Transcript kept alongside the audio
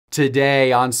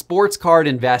Today on Sports Card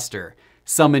Investor,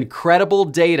 some incredible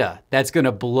data that's going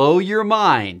to blow your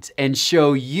mind and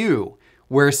show you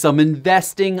where some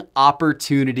investing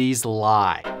opportunities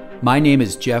lie. My name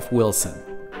is Geoff Wilson.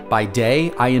 By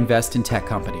day, I invest in tech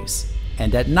companies,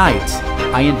 and at night,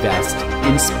 I invest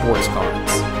in sports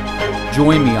cards.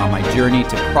 Join me on my journey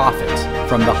to profit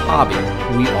from the hobby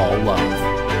we all love.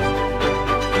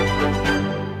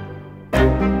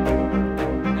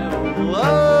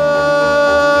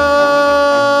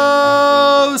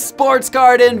 Sports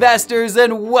card investors,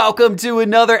 and welcome to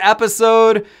another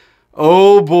episode.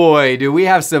 Oh boy, do we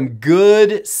have some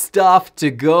good stuff to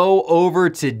go over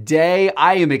today.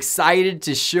 I am excited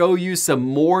to show you some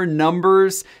more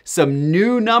numbers, some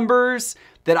new numbers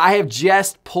that I have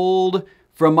just pulled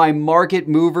from my Market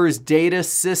Movers data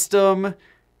system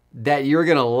that you're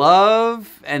gonna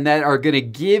love and that are gonna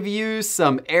give you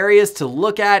some areas to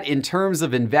look at in terms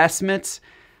of investments.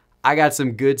 I got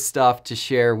some good stuff to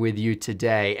share with you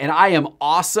today. And I am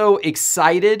also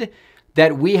excited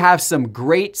that we have some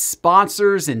great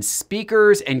sponsors and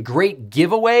speakers and great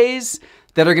giveaways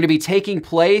that are going to be taking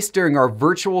place during our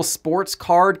virtual Sports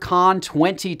Card Con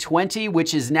 2020,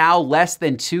 which is now less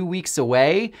than 2 weeks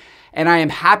away. And I am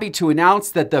happy to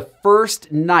announce that the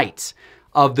first night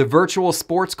of the virtual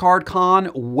Sports Card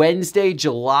Con, Wednesday,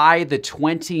 July the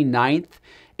 29th,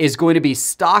 is going to be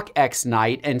StockX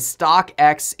night, and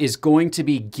StockX is going to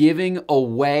be giving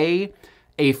away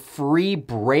a free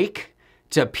break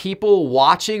to people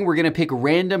watching. We're going to pick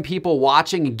random people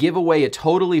watching and give away a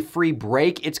totally free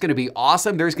break. It's going to be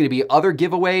awesome. There's going to be other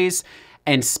giveaways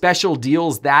and special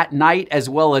deals that night, as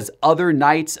well as other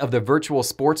nights of the virtual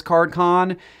Sports Card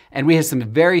Con. And we have some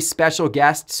very special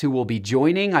guests who will be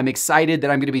joining. I'm excited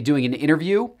that I'm going to be doing an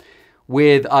interview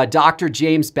with Dr.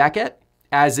 James Beckett,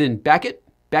 as in Beckett,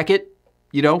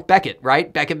 you know, Beckett,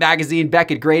 right? Beckett Magazine,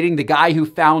 Beckett Grading, the guy who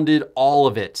founded all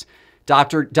of it.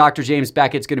 Dr. James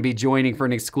Beckett's going to be joining for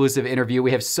an exclusive interview.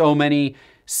 We have so many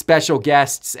special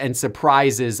guests and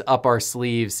surprises up our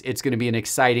sleeves. It's going to be an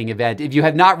exciting event. If you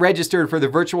have not registered for the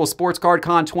virtual Sports Card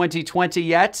Con 2020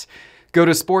 yet, go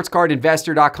to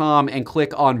sportscardinvestor.com and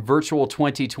click on Virtual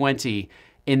 2020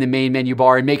 in the main menu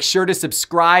bar, and make sure to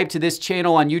subscribe to this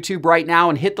channel on YouTube right now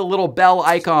and hit the little bell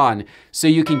icon so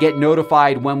you can get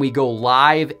notified when we go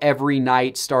live every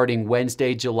night starting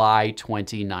Wednesday, July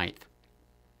 29th.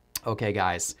 Okay,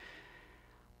 guys,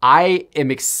 I am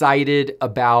excited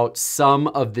about some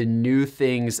of the new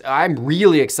things. I'm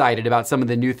really excited about some of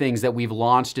the new things that we've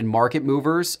launched in Market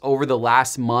Movers over the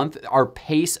last month. Our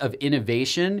pace of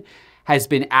innovation has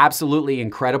been absolutely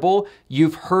incredible.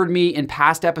 You've heard me in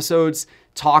past episodes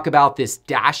talk about this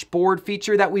dashboard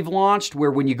feature that we've launched,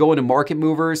 where when you go into Market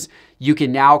Movers, you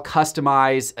can now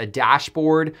customize a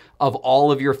dashboard of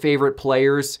all of your favorite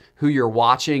players who you're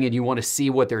watching, and you want to see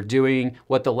what they're doing,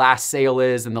 what the last sale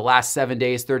is in the last 7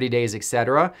 days, 30 days,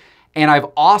 etc. And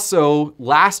I've also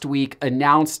last week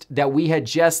announced that we had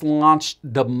just launched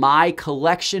the My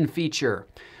Collection feature,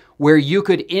 where you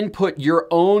could input your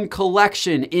own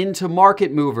collection into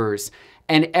Market Movers.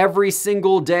 And every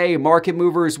single day, Market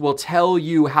Movers will tell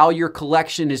you how your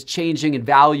collection is changing in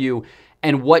value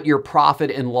and what your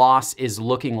profit and loss is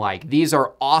looking like. These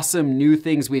are awesome new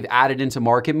things we've added into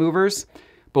Market Movers.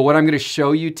 But what I'm going to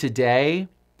show you today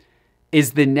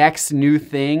is the next new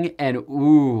thing. And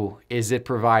ooh, is it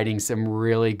providing some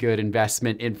really good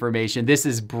investment information. This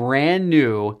is brand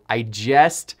new. I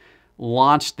just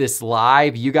launched this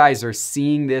live. You guys are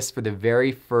seeing this for the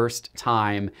very first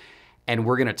time. And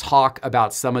we're going to talk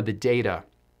about some of the data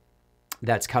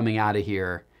that's coming out of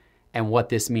here and what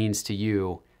this means to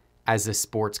you as a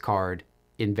sports card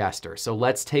investor. So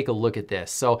let's take a look at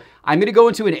this. So I'm going to go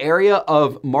into an area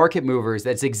of Market Movers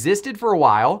that's existed for a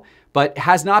while, but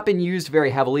has not been used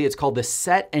very heavily. It's called the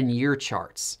set and year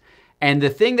charts. And the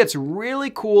thing that's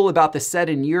really cool about the set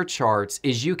and year charts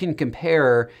is you can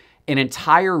compare an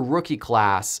entire rookie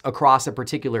class across a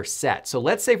particular set. So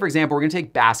let's say, for example, we're going to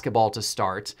take basketball to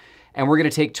start. And we're going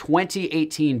to take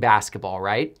 2018 basketball,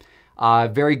 right?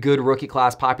 Very good rookie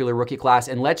class, popular rookie class.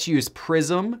 And let's use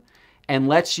Prism, and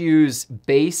let's use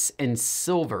base and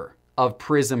silver of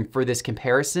Prism for this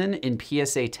comparison in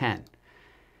PSA 10.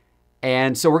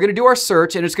 And so we're going to do our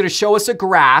search, and it's going to show us a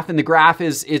graph. And the graph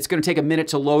is, it's going to take a minute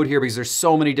to load here because there's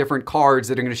so many different cards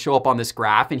that are going to show up on this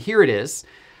graph. And here it is.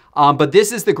 But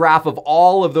this is the graph of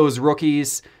all of those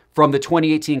rookies from the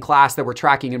 2018 class that we're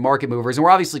tracking in Market Movers. And we're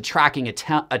obviously tracking a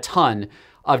ton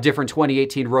of different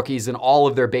 2018 rookies and all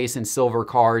of their base and silver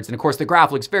cards. And of course, the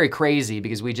graph looks very crazy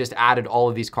because we just added all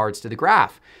of these cards to the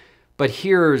graph. But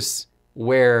here's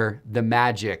where the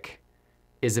magic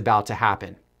is about to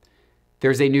happen.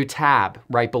 There's a new tab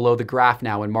right below the graph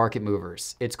now in Market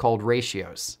Movers. It's called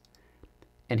Ratios.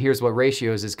 And here's what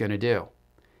Ratios is going to do.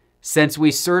 Since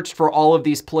we searched for all of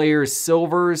these players'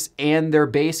 silvers and their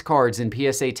base cards in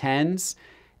PSA 10s,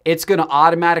 it's going to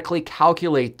automatically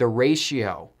calculate the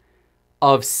ratio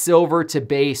of silver to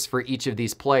base for each of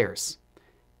these players.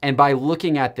 And by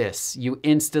looking at this, you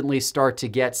instantly start to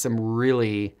get some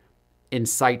really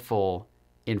insightful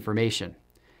information.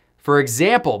 For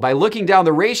example, by looking down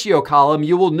the ratio column,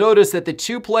 you will notice that the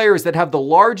two players that have the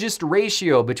largest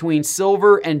ratio between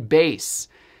silver and base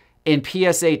in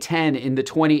PSA 10 in the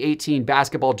 2018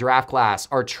 basketball draft class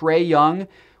are Trae Young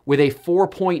with a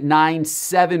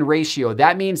 4.97 ratio.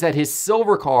 That means that his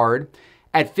silver card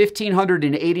at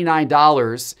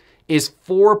 $1,589 is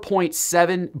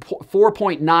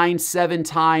 4.97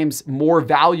 times more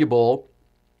valuable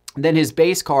than his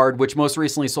base card, which most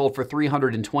recently sold for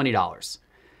 $320.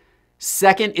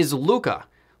 Second is Luka.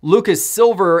 Luka's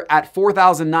silver at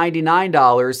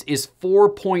 $4,099 is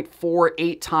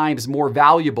 4.48 times more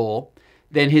valuable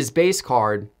than his base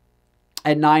card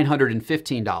at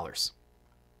 $915.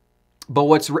 But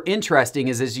what's interesting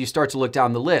is as you start to look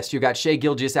down the list, you've got Shai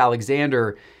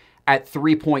Gilgeous-Alexander at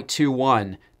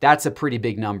 3.21. That's a pretty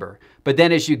big number. But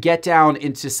then as you get down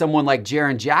into someone like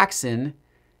Jaren Jackson,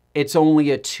 it's only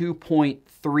a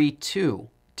 2.32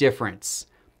 difference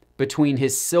between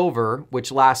his silver,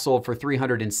 which last sold for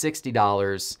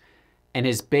 $360, and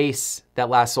his base that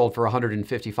last sold for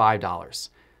 $155.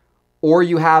 Or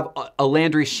you have a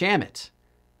Landry Shamet,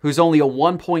 who's only a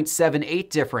 1.78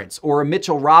 difference, or a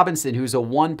Mitchell Robinson, who's a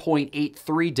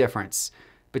 1.83 difference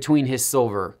between his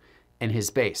silver and his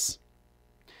base.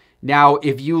 Now,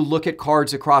 if you look at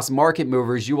cards across Market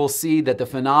Movers, you will see that the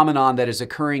phenomenon that is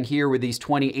occurring here with these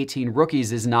 2018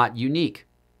 rookies is not unique.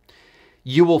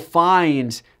 You will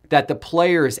find that the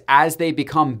players, as they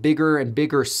become bigger and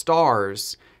bigger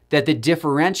stars, that the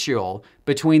differential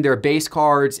between their base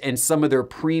cards and some of their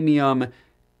premium,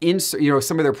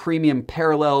 some of their premium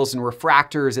parallels and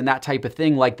refractors and that type of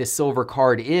thing, like the silver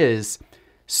card is,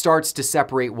 starts to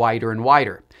separate wider and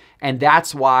wider. And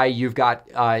that's why you've got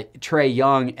Trae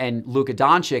Young and Luka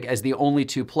Doncic as the only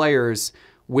two players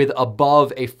with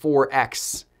above a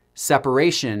 4x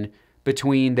separation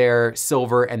between their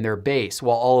silver and their base,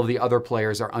 while all of the other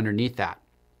players are underneath that.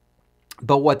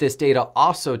 But what this data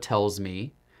also tells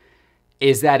me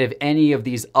is that if any of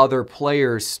these other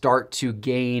players start to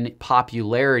gain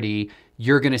popularity,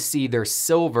 you're going to see their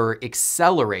silver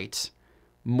accelerate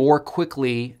more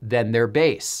quickly than their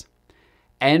base.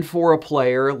 And for a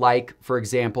player like, for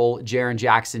example, Jaren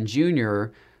Jackson Jr.,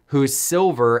 whose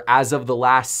silver, as of the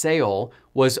last sale,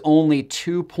 was only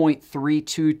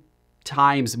 2.32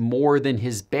 times more than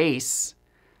his base,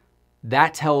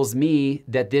 that tells me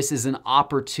that this is an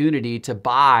opportunity to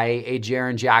buy a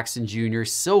Jaren Jackson Jr.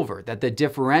 silver, that the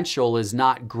differential is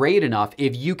not great enough.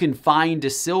 If you can find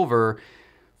a silver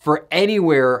for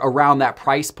anywhere around that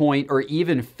price point or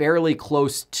even fairly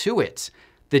close to it,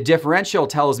 the differential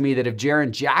tells me that if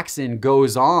Jaren Jackson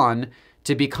goes on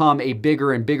to become a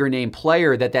bigger and bigger name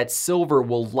player, that silver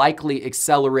will likely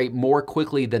accelerate more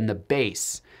quickly than the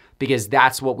base, because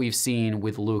that's what we've seen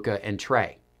with Luka and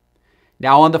Trae.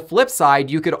 Now, on the flip side,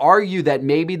 you could argue that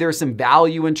maybe there's some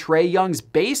value in Trae Young's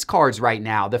base cards right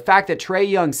now. The fact that Trae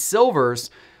Young's silvers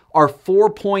are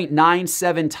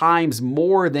 4.97 times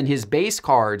more than his base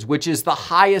cards, which is the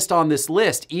highest on this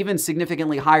list, even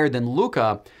significantly higher than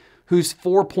Luka, who's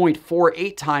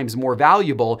 4.48 times more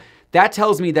valuable. That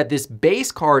tells me that this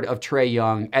base card of Trae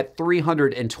Young at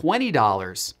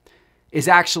 $320 is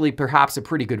actually perhaps a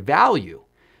pretty good value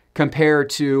compared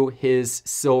to his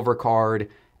silver card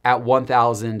at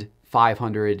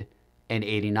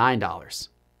 $1,589.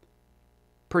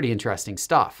 Pretty interesting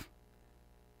stuff.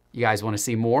 You guys want to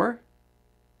see more?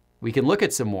 We can look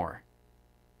at some more.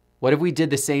 What if we did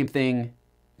the same thing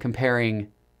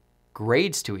comparing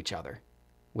grades to each other?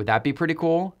 Would that be pretty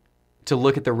cool? To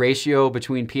look at the ratio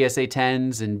between PSA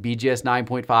 10s and BGS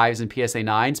 9.5s and PSA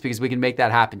 9s, because we can make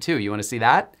that happen too. You want to see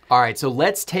that? All right, so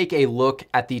let's take a look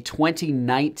at the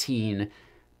 2019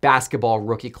 basketball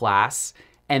rookie class.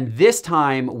 And this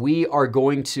time we're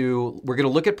going to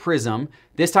look at Prism.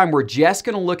 This time we're just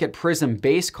going to look at Prism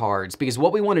base cards, because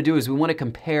what we want to do is we want to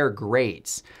compare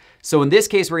grades. So in this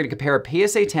case, we're going to compare a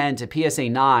PSA 10 to PSA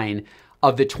 9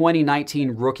 of the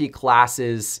 2019 rookie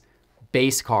classes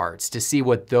base cards to see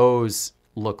what those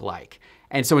look like.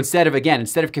 And so instead of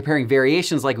comparing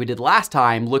variations like we did last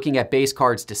time, looking at base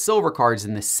cards to silver cards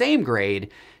in the same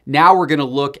grade, now we're going to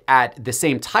look at the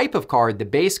same type of card, the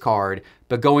base card,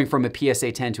 but going from a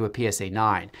PSA 10 to a PSA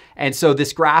 9. And so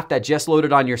this graph that just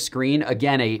loaded on your screen,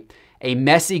 again, a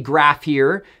messy graph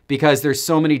here because there's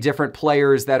so many different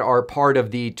players that are part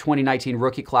of the 2019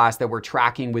 rookie class that we're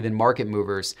tracking within Market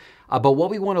Movers. But what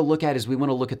we want to look at is we want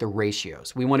to look at the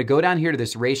ratios. We want to go down here to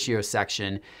this ratio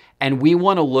section, and we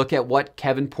want to look at what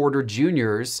Kevin Porter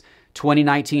Jr.'s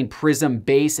 2019 Prism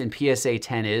base and PSA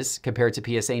 10 is compared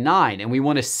to PSA 9. And we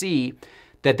want to see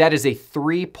that that is a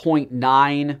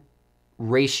 3.9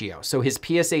 ratio. So his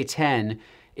PSA 10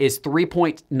 is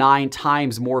 3.9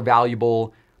 times more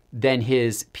valuable than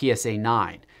his PSA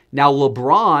 9. Now,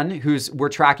 LeBron, who's we're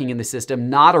tracking in the system,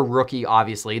 not a rookie,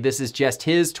 obviously. This is just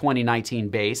his 2019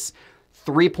 base,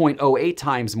 3.08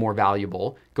 times more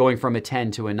valuable, going from a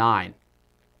 10 to a 9.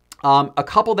 A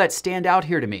couple that stand out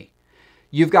here to me.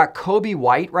 You've got Kobe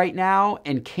White right now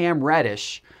and Cam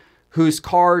Reddish, whose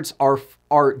cards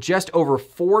are just over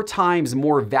 4 times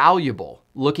more valuable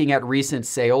looking at recent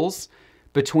sales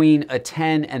between a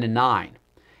 10 and a 9.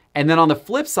 And then on the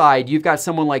flip side, you've got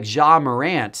someone like Ja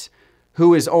Morant,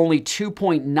 who is only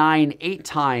 2.98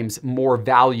 times more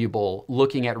valuable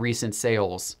looking at recent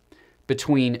sales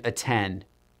between a 10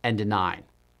 and a 9.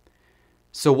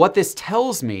 So what this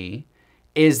tells me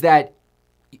is that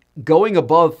going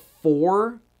above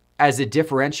 4 as a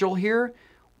differential here,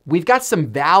 we've got some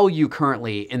value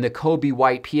currently in the Kobe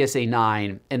White PSA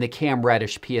 9 and the Cam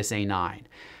Reddish PSA 9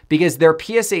 because their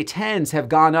PSA 10s have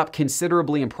gone up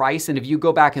considerably in price. And if you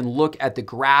go back and look at the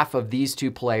graph of these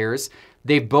two players,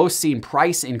 they've both seen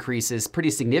price increases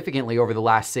pretty significantly over the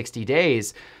last 60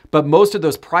 days. But most of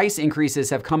those price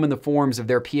increases have come in the forms of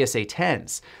their PSA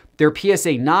 10s. Their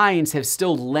PSA 9s have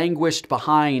still languished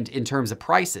behind in terms of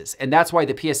prices. And that's why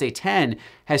the PSA 10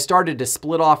 has started to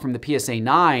split off from the PSA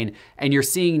 9. And you're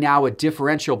seeing now a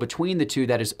differential between the two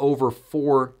that is over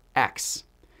 4x.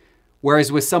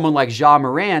 Whereas with someone like Ja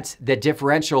Morant, the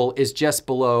differential is just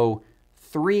below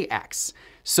 3x.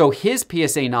 So his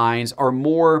PSA 9s are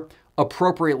more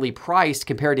appropriately priced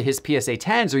compared to his PSA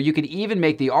 10s. Or you could even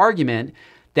make the argument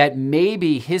that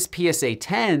maybe his PSA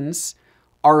 10s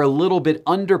are a little bit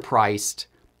underpriced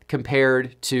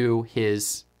compared to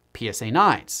his PSA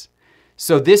 9s.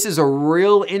 So this is a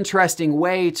real interesting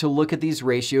way to look at these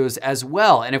ratios as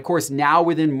well. And of course, now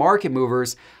within Market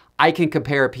Movers, I can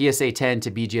compare PSA 10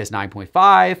 to BGS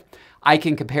 9.5. I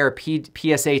can compare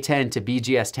PSA 10 to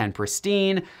BGS 10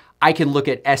 Pristine. I can look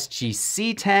at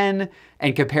SGC 10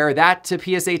 and compare that to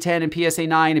PSA 10 and PSA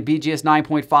 9 and BGS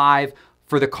 9.5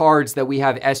 for the cards that we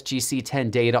have SGC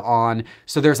 10 data on.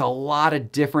 So there's a lot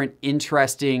of different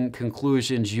interesting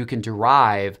conclusions you can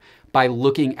derive by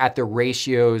looking at the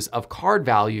ratios of card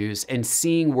values and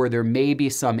seeing where there may be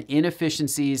some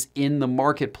inefficiencies in the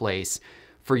marketplace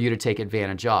for you to take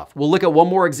advantage of. We'll look at one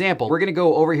more example. We're gonna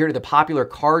go over here to the popular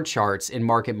card charts in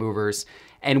Market Movers,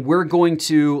 and we're going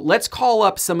to, let's call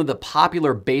up some of the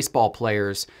popular baseball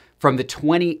players from the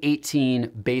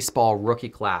 2018 baseball rookie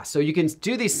class. So you can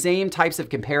do these same types of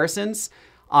comparisons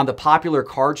on the popular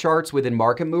card charts within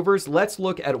Market Movers. Let's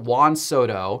look at Juan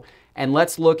Soto, and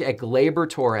let's look at Gleyber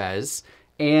Torres,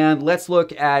 and let's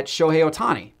look at Shohei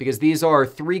Ohtani, because these are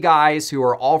 3 guys who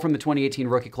are all from the 2018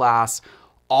 rookie class,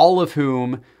 all of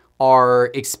whom are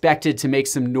expected to make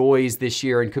some noise this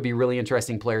year and could be really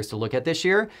interesting players to look at this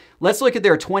year. Let's look at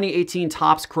their 2018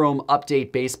 Topps Chrome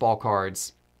Update baseball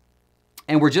cards.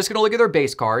 And we're just gonna look at their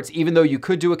base cards, even though you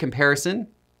could do a comparison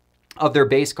of their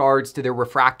base cards to their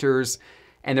refractors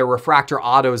and their refractor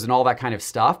autos and all that kind of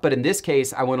stuff. But in this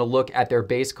case, I wanna look at their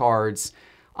base cards.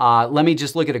 Let me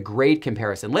just look at a grade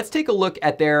comparison. Let's take a look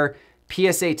at their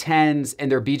PSA 10s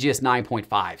and their BGS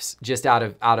 9.5s, just out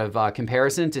of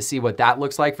comparison to see what that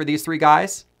looks like for these 3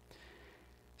 guys.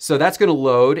 So that's gonna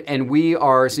load, and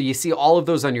so you see all of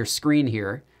those on your screen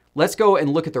here. Let's go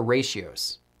and look at the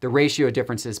ratios, the ratio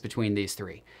differences between these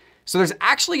 3. So there's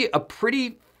actually a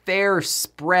pretty fair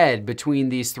spread between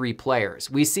these 3 players.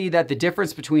 We see that the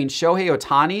difference between Shohei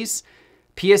Ohtani's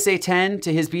PSA 10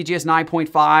 to his BGS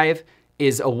 9.5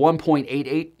 is a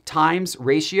 1.88 times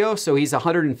ratio. So he's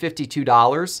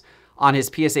 $152 on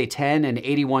his PSA 10 and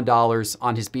 $81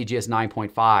 on his BGS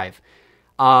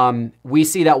 9.5. We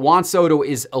see that Juan Soto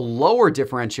is a lower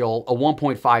differential, a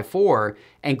 1.54,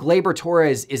 and Gleyber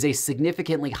Torres is a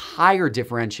significantly higher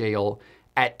differential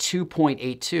at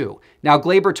 2.82. Now,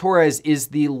 Gleyber Torres is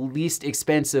the least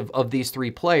expensive of these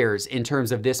 3 players in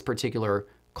terms of this particular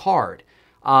card.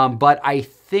 But I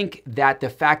think that the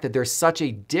fact that there's such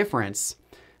a difference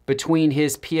between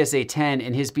his PSA 10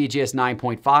 and his BGS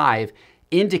 9.5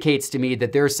 indicates to me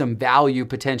that there's some value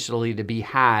potentially to be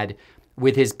had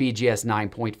with his BGS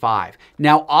 9.5.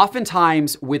 Now,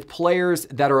 oftentimes with players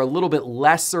that are a little bit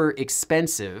lesser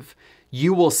expensive,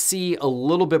 you will see a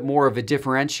little bit more of a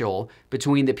differential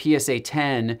between the PSA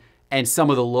 10 and some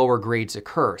of the lower grades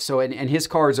occur. So, and his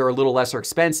cards are a little lesser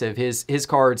expensive. His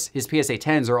cards, his PSA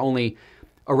 10s are only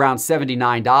around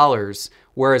 $79,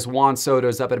 whereas Juan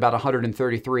Soto's up at about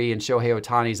 $133 and Shohei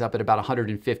Ohtani's up at about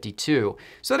 $152.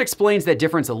 So that explains that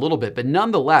difference a little bit. But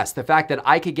nonetheless, the fact that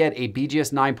I could get a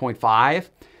BGS 9.5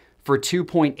 for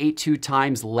 2.82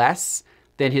 times less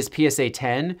than his PSA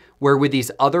 10, where with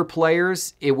these other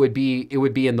players, it would be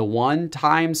in the 1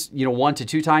 to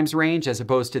 2 times range as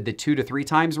opposed to the 2 to 3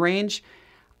 times range.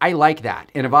 I like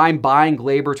that. And if I'm buying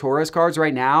Gleyber Torres cards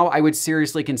right now, I would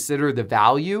seriously consider the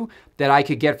value that I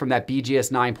could get from that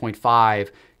BGS 9.5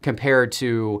 compared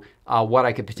to what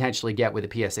I could potentially get with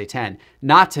a PSA 10.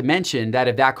 Not to mention that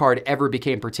if that card ever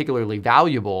became particularly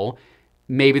valuable,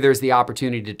 maybe there's the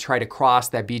opportunity to try to cross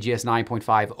that BGS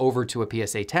 9.5 over to a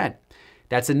PSA 10.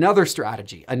 That's another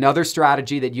strategy. Another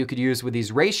strategy that you could use with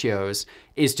these ratios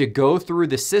is to go through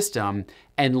the system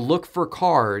and look for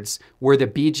cards where the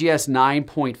BGS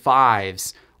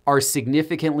 9.5s are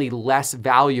significantly less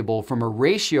valuable from a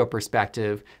ratio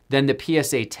perspective than the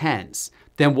PSA 10s,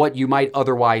 than what you might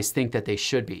otherwise think that they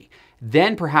should be.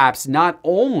 Then perhaps not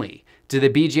only do the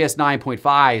BGS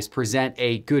 9.5s present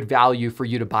a good value for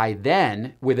you to buy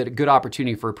then with a good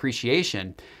opportunity for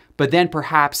appreciation, but then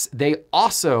perhaps they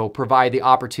also provide the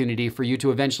opportunity for you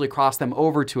to eventually cross them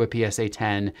over to a PSA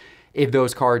 10 if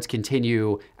those cards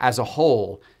continue as a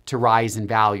whole to rise in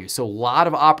value. So a lot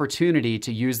of opportunity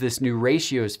to use this new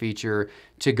ratios feature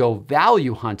to go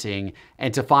value hunting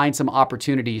and to find some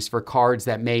opportunities for cards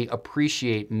that may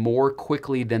appreciate more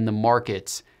quickly than the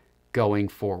market going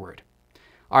forward.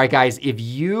 All right, guys, if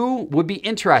you would be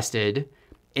interested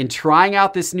in trying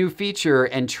out this new feature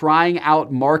and trying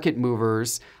out market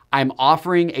movers, I'm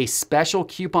offering a special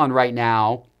coupon right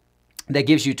now that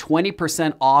gives you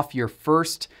 20% off your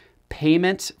first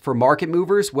payment for market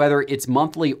movers, whether it's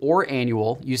monthly or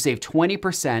annual. You save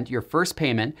 20% your first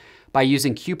payment by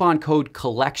using coupon code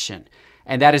COLLECTION.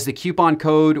 And that is the coupon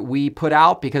code we put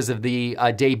out because of the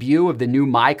debut of the new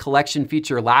My Collection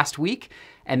feature last week.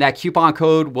 And that coupon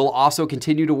code will also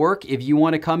continue to work if you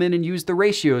want to come in and use the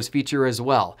ratios feature as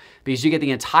well, because you get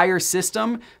the entire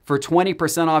system for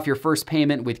 20% off your first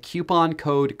payment with coupon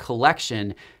code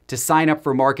COLLECTION. To sign up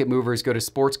for Market Movers, go to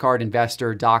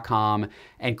sportscardinvestor.com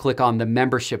and click on the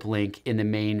membership link in the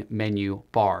main menu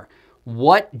bar.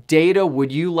 What data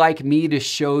would you like me to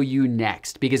show you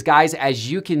next? Because guys,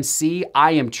 as you can see,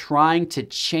 I am trying to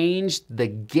change the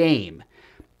game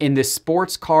in the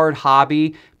sports card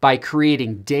hobby by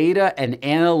creating data and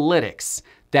analytics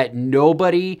that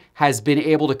nobody has been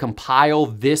able to compile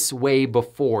this way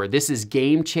before. This is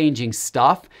game-changing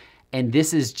stuff, and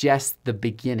this is just the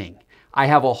beginning. I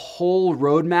have a whole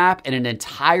roadmap and an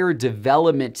entire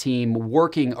development team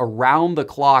working around the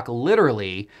clock,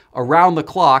 literally around the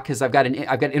clock, because I've got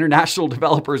international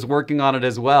developers working on it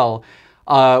as well,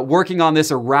 working on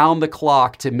this around the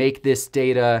clock to make this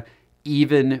data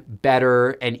even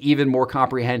better and even more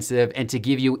comprehensive, and to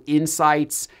give you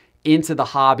insights into the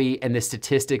hobby and the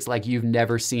statistics like you've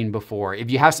never seen before.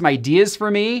 If you have some ideas for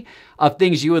me of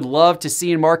things you would love to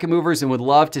see in Market Movers and would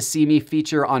love to see me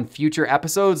feature on future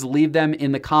episodes, leave them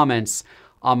in the comments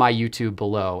on my YouTube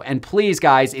below. And please,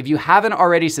 guys, if you haven't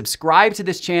already subscribed to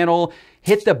this channel,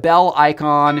 hit the bell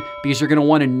icon, because you're gonna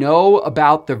wanna know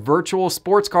about the virtual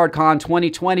Sports Card Con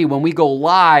 2020 when we go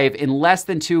live in less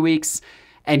than 2 weeks.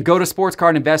 And go to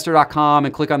sportscardinvestor.com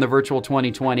and click on the virtual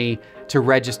 2020 to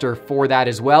register for that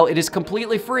as well. It is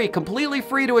completely free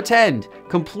to attend,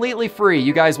 completely free.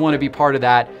 You guys want to be part of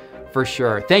that for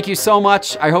sure. Thank you so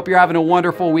much. I hope you're having a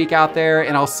wonderful week out there,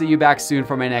 and I'll see you back soon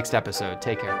for my next episode.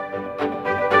 Take care.